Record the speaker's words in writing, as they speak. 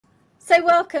So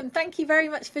welcome. Thank you very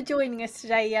much for joining us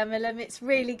today, Yamilam. It's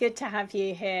really good to have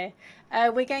you here.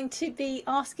 We're going to be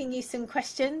asking you some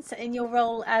questions in your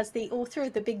role as the author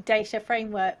of the Big Data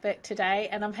Framework book today,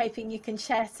 and I'm hoping you can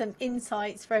share some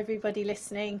insights for everybody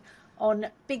listening on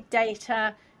big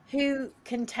data, who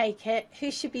can take it,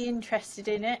 who should be interested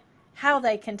in it, how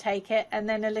they can take it, and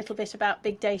then a little bit about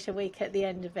Big Data Week at the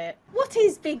end of it. What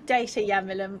is big data,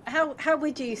 Yamilam? How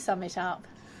would you sum it up?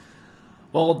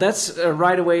 Well, that's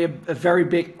right away a very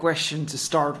big question to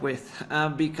start with,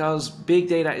 because big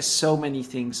data is so many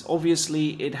things.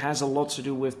 Obviously, it has a lot to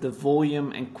do with the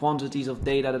volume and quantities of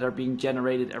data that are being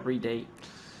generated every day.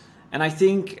 And I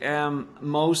think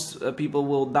most people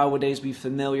will nowadays be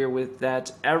familiar with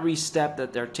that every step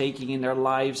that they're taking in their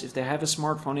lives, if they have a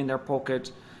smartphone in their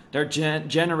pocket, they're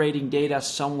generating data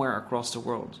somewhere across the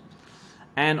world.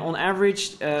 And on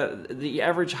average, the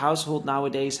average household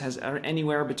nowadays has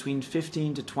anywhere between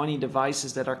 15 to 20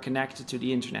 devices that are connected to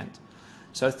the internet.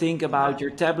 So think about your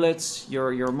tablets,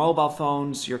 your mobile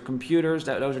phones, your computers.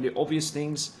 Those are the obvious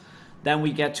things. Then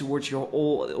we get towards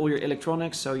all your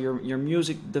electronics, so your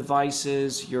music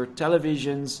devices, your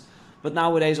televisions, but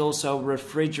nowadays also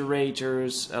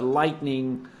refrigerators,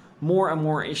 lighting. More and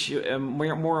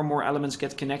more elements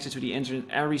get connected to the internet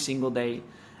every single day.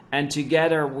 And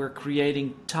together we're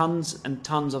creating tons and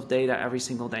tons of data every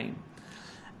single day.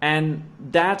 And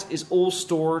that is all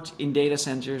stored in data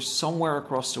centers somewhere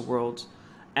across the world.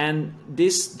 And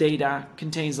this data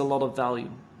contains a lot of value.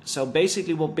 So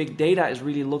basically what big data is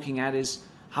really looking at is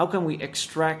how can we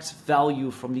extract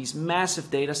value from these massive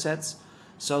data sets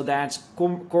so that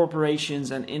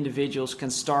corporations and individuals can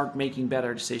start making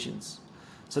better decisions.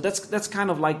 So that's kind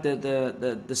of like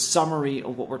the summary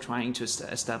of what we're trying to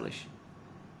establish.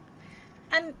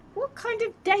 And what kind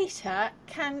of data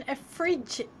can a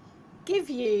fridge give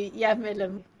you,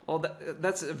 Yamilam? Well,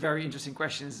 that's a very interesting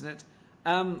question, isn't it?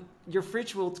 Your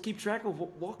fridge will keep track of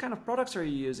what kind of products are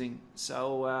you using.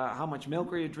 So how much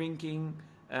milk are you drinking?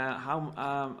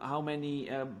 How many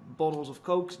bottles of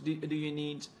Coke do you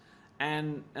need?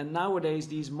 And nowadays,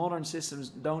 these modern systems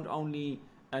don't only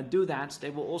do that,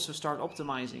 they will also start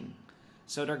optimizing.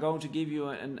 So they're going to give you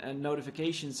a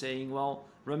notification saying, well,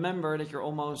 remember that you're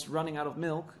almost running out of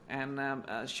milk, and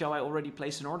shall I already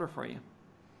place an order for you?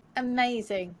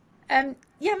 Amazing.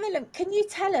 Yamilam, can you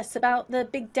tell us about the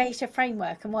Big Data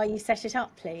Framework and why you set it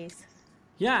up, please?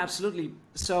 Yeah, absolutely.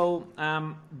 So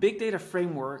Big Data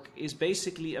Framework is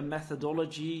basically a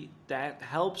methodology that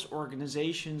helps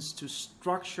organizations to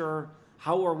structure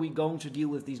how are we going to deal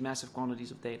with these massive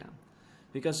quantities of data.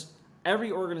 Because every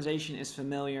organization is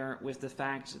familiar with the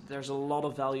fact that there's a lot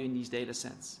of value in these data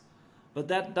sets. But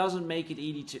that doesn't make it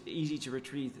easy to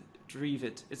retrieve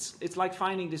it. It's like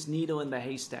finding this needle in the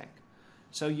haystack.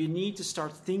 So you need to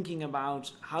start thinking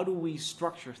about how do we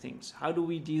structure things? How do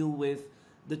we deal with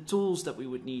the tools that we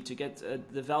would need to get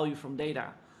the value from data?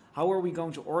 How are we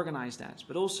going to organize that?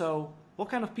 But also, what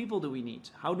kind of people do we need?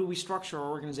 How do we structure our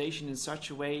organization in such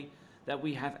a way that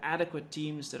we have adequate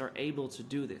teams that are able to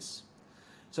do this?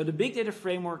 So the Big Data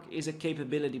Framework is a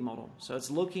capability model. So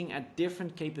it's looking at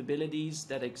different capabilities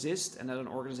that exist and that an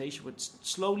organization would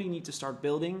slowly need to start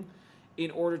building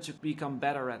in order to become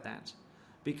better at that.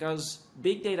 Because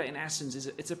big data in essence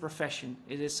it's a profession.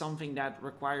 It is something that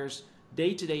requires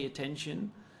day-to-day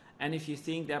attention. And if you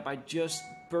think that by just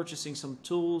purchasing some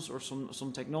tools or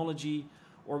some technology,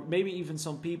 or maybe even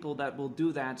some people that will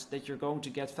do that you're going to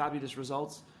get fabulous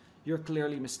results, you're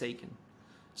clearly mistaken.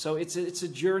 So it's a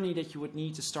journey that you would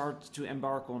need to start to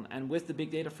embark on. And with the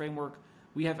Big Data Framework,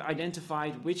 we have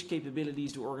identified which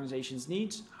capabilities do organizations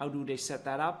need, how do they set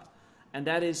that up, and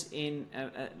that is in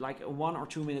like a 1 or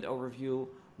 2 minute overview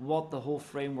what the whole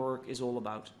framework is all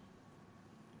about.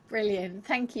 Brilliant.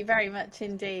 Thank you very much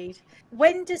indeed.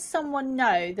 When does someone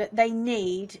know that they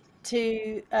need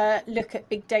to look at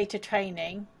big data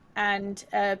training and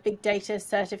big data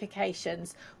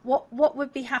certifications? What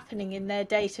would be happening in their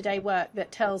day-to-day work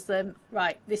that tells them,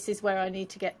 right, this is where I need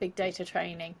to get big data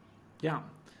training? Yeah,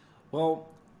 well,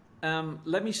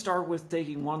 let me start with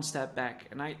taking one step back.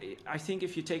 And I think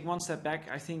if you take one step back,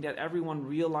 I think that everyone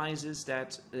realizes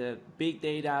that big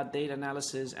data, data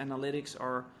analysis, analytics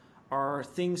are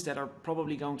things that are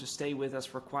probably going to stay with us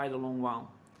for quite a long while.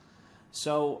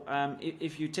 So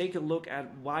if you take a look at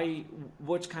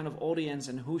what kind of audience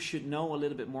and who should know a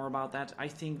little bit more about that, I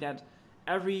think that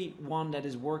everyone that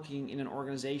is working in an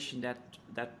organization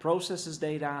that processes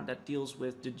data, that deals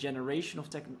with the generation of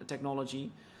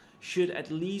technology, should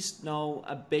at least know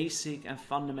a basic and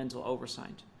fundamental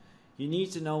oversight. You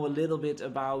need to know a little bit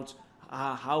about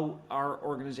how are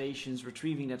organizations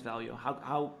retrieving that value,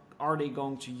 how are they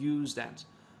going to use that,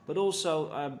 but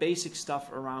also basic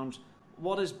stuff around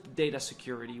what is data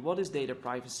security, what is data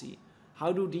privacy,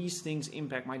 how do these things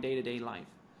impact my day-to-day life.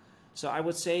 So I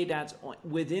would say that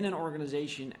within an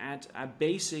organization at a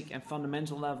basic and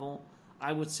fundamental level,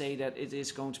 I would say that it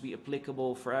is going to be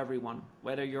applicable for everyone,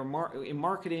 whether you're in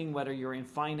marketing, whether you're in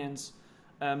finance.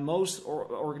 Most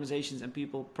organizations and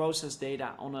people process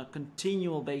data on a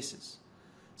continual basis.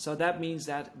 So that means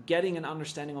that getting an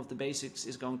understanding of the basics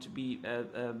is going to be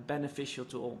beneficial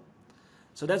to all.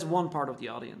 So that's one part of the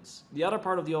audience. The other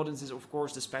part of the audience is, of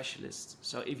course, the specialists.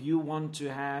 So if you want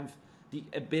to have the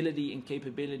ability and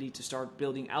capability to start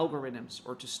building algorithms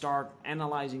or to start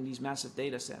analyzing these massive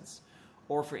data sets,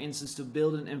 or for instance, to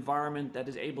build an environment that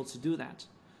is able to do that,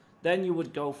 then you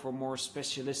would go for more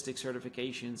specialistic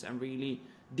certifications and really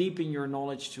deepen your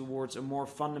knowledge towards a more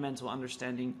fundamental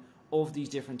understanding of these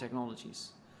different technologies.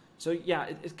 So yeah,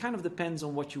 it kind of depends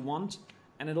on what you want,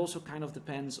 and it also kind of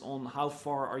depends on how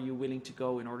far are you willing to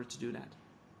go in order to do that.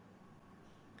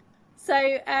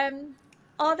 So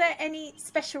are there any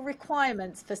special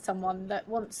requirements for someone that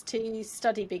wants to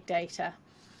study big data?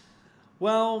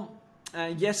 Well,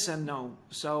 yes and no.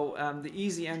 So the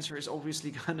easy answer is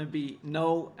obviously going to be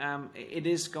no. It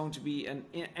is going to be an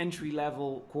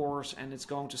entry-level course, and it's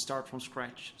going to start from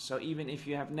scratch. So even if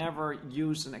you have never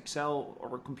used an Excel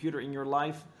or a computer in your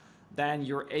life, then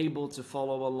you're able to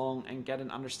follow along and get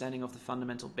an understanding of the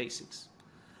fundamental basics.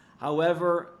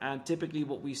 However, typically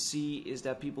what we see is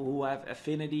that people who have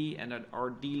affinity and are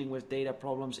dealing with data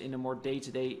problems in a more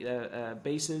day-to-day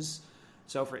basis.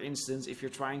 So for instance, if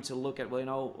you're trying to look at,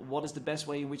 well, what is the best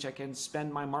way in which I can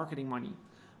spend my marketing money?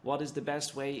 What is the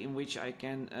best way in which I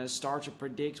can start to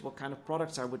predict what kind of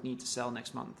products I would need to sell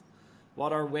next month?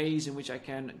 What are ways in which I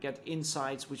can get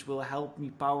insights which will help me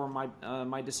power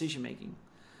my decision making?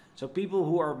 So people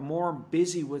who are more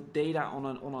busy with data on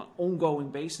an ongoing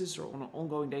basis or on an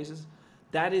ongoing basis,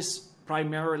 that is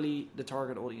primarily the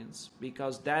target audience,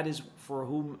 because that is for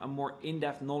whom a more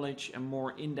in-depth knowledge and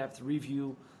more in-depth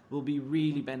review will be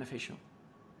really beneficial.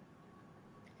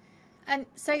 And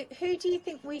so who do you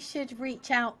think we should reach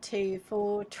out to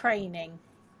for training?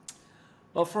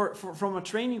 Well, from a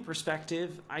training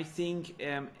perspective, I think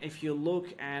if you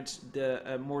look at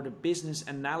the more the business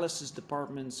analysis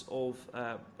departments of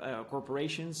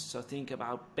corporations, so think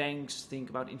about banks, think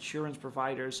about insurance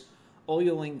providers,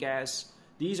 oil and gas,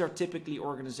 these are typically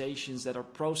organizations that are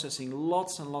processing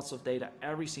lots and lots of data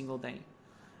every single day.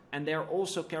 And they're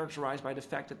also characterized by the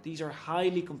fact that these are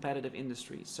highly competitive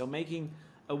industries. So making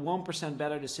a 1%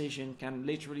 better decision can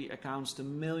literally account to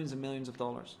millions and millions of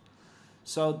dollars.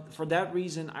 So for that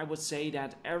reason, I would say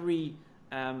that every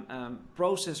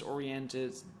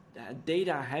process-oriented,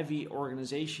 data-heavy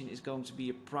organization is going to be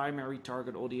a primary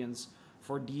target audience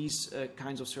for these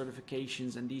kinds of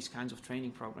certifications and these kinds of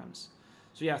training programs.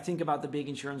 So yeah, think about the big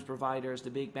insurance providers, the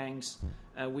big banks,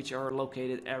 which are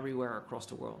located everywhere across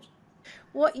the world.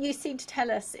 What you seem to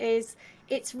tell us is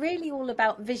it's really all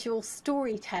about visual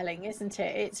storytelling, isn't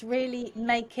it? It's really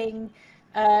making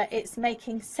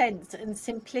sense and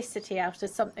simplicity out of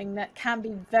something that can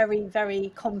be very,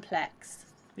 very complex.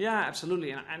 Yeah,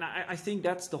 absolutely. And I think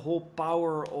that's the whole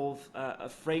power of a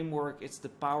framework. It's the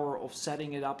power of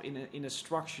setting it up in a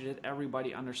structure that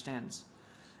everybody understands.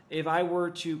 If I were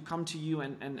to come to you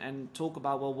and talk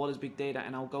about, well, what is big data?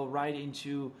 And I'll go right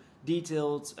into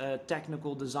detailed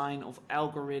technical design of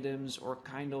algorithms or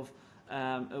kind of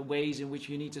ways in which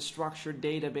you need to structure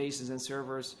databases and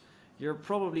servers, you're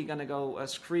probably going to go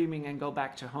screaming and go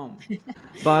back to home.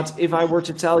 But if I were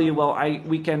to tell you, well,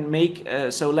 we can make,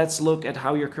 so let's look at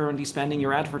how you're currently spending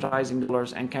your advertising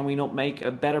dollars, and can we not make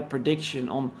a better prediction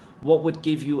on what would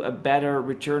give you a better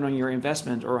return on your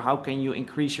investment, or how can you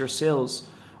increase your sales,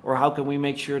 or how can we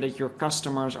make sure that your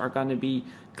customers are going to be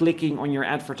clicking on your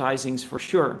advertisings for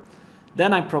sure,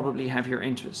 then I probably have your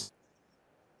interest.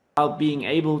 About being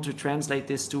able to translate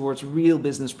this towards real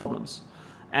business problems,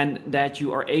 and that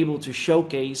you are able to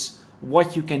showcase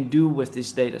what you can do with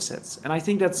these data sets. And I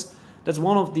think that's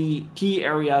one of the key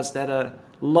areas that a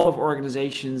lot of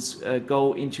organizations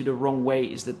go into the wrong way,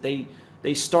 is that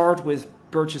they start with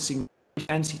purchasing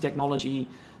fancy technology,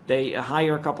 they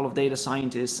hire a couple of data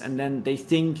scientists, and then they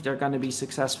think they're going to be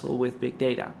successful with big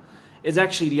data. It's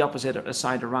actually the opposite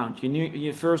side around.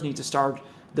 You first need to start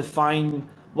define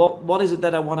what is it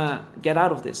that I want to get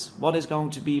out of this? What is going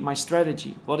to be my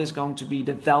strategy? What is going to be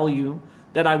the value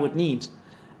that I would need?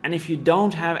 And if you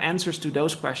don't have answers to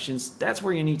those questions, that's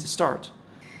where you need to start.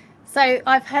 So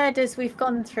I've heard, as we've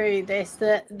gone through this,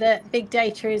 that big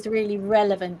data is really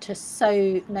relevant to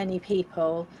so many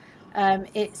people.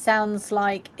 It sounds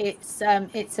like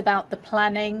it's about the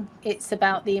planning, it's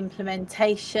about the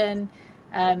implementation,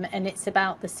 and it's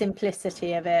about the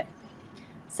simplicity of it.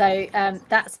 So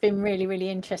that's been really, really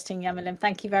interesting, Yamilim.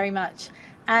 Thank you very much.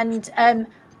 And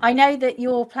I know that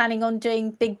you're planning on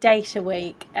doing Big Data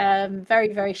Week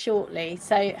very, very shortly.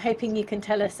 So hoping you can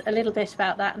tell us a little bit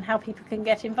about that and how people can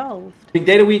get involved. Big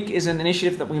Data Week is an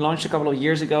initiative that we launched a couple of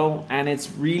years ago, and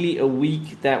it's really a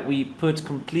week that we put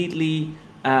completely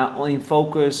in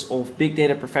focus of big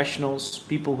data professionals,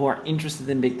 people who are interested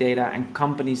in big data, and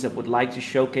companies that would like to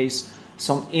showcase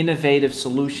some innovative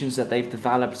solutions that they've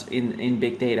developed in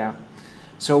big data.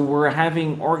 So we're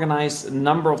having organized a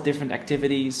number of different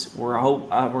activities. We're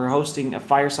hosting a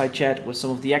fireside chat with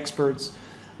some of the experts.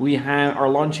 We are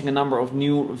launching a number of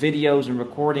new videos and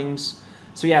recordings.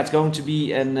 So yeah, it's going to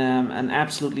be an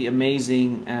absolutely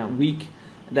amazing week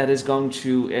that is going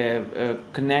to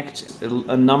connect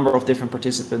a number of different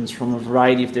participants from a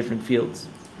variety of different fields.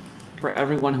 For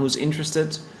everyone who's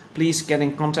interested, please get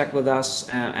in contact with us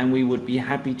and we would be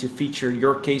happy to feature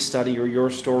your case study or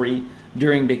your story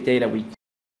during Big Data Week.